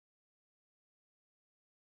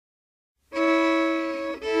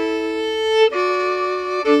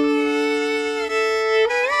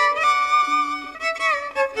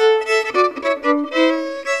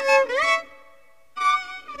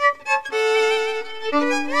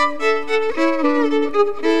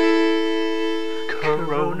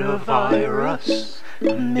coronavirus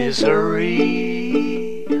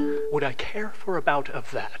misery. Would I care for a bout of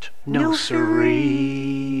that? No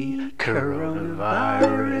siree.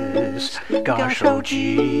 Coronavirus, gosh oh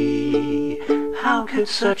gee, how could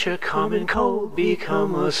such a common cold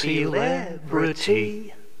become a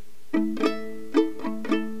celebrity?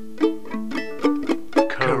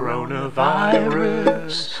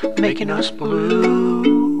 Coronavirus, making us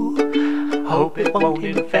blue. Hope it won't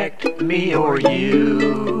infect me or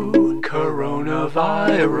you.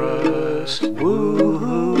 Coronavirus, woo.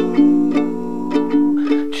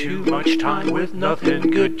 Too much time with nothing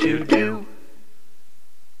good to do.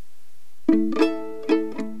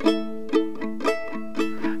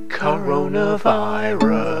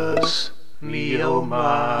 Coronavirus, me oh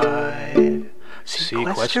my,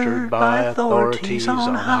 sequestered by authorities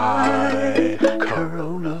on high.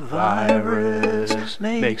 Coronavirus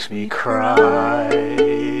makes me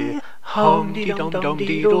cry.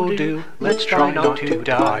 Hum-dee-dum-dum-dee-dle-doo, let's try not to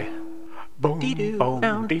die. Boom,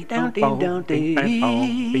 boom, dee down, dee down, dee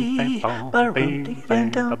bing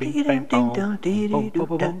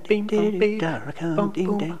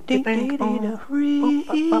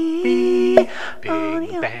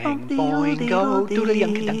bang boingo doodle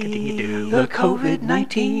yanka dunka dingy doo. The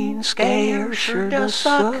COVID-19 scare sure does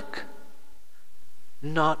suck.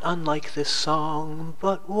 Not unlike this song,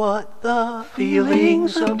 but what the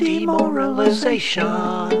feelings of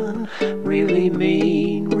demoralization really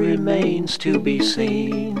mean remains to be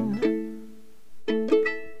seen.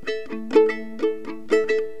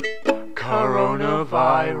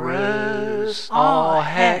 Coronavirus, aw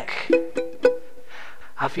heck,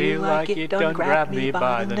 I feel like it done grabbed me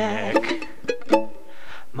by the neck.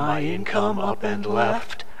 My income up and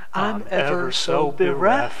left, I'm ever so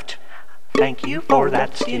bereft. Thank you for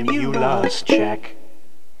that stimulus check.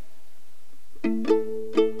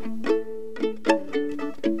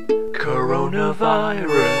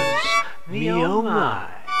 Coronavirus, me oh my,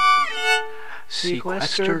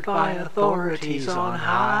 sequestered by authorities on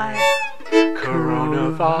high.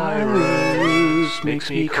 Coronavirus makes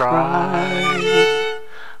me cry.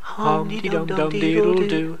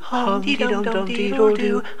 Hum-dee-dum-dum-dee-dle-doo,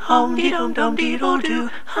 hum-dee-dum-dum-dee-dle-doo, hum-dee-dum-dum-dee-dle-doo,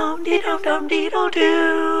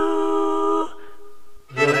 hum-dee-dum-dum-dee-dle-doo.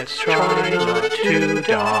 Let's try not to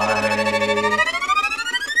die.